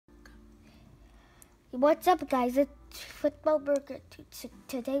What's up, guys? It's FootballBurger.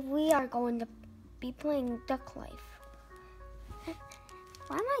 Today we are going to be playing Duck Life.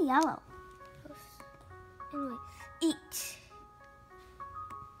 Why am I yellow? Anyway, eat.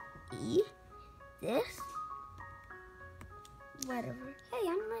 E. This. Whatever. Hey,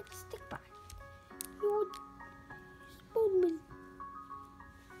 I'm ready to stick by. You spoon me.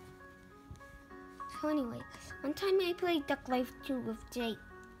 So anyway, one time I played Duck Life 2 with Jake.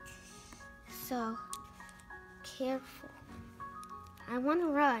 So careful. I want to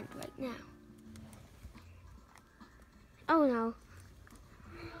run right now. Oh no.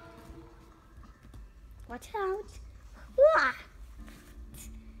 Watch out. Wah!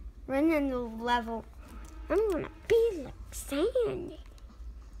 Run in the level. I'm gonna be like Sandy.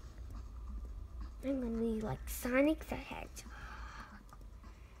 I'm gonna be like Sonic the Hedgehog.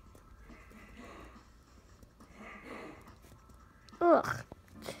 Ugh.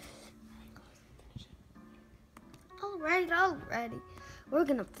 Alrighty. We're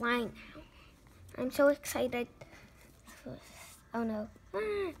gonna fly now. I'm so excited. Oh no.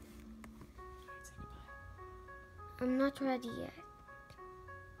 I'm not ready yet.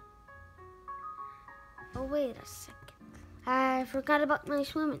 Oh, wait a second. I forgot about my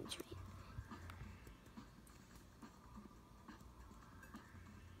swimming tree.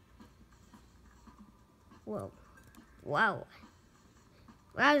 Whoa. Wow.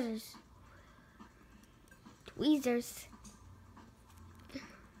 Wowzers. Tweezers.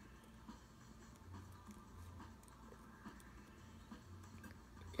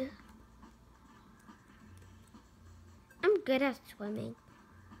 I'm good at swimming.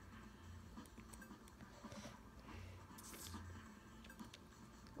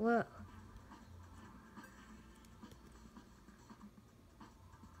 Whoa.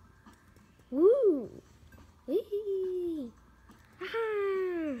 Woo. Wee. Ah.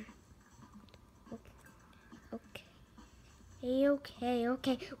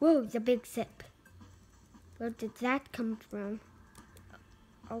 Okay. Whoa, the big zip. Where did that come from?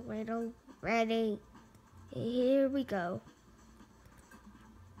 Alright, already. Here we go.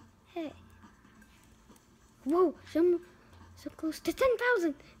 Hey. Whoa, so close to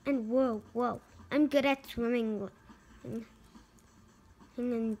 10,000. And whoa. I'm good at swimming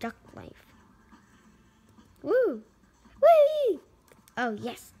in Duck Life. Woo. Whee! Oh,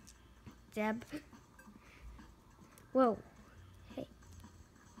 yes. Deb. Whoa. Hey.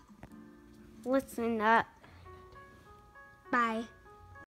 Listen up. Bye.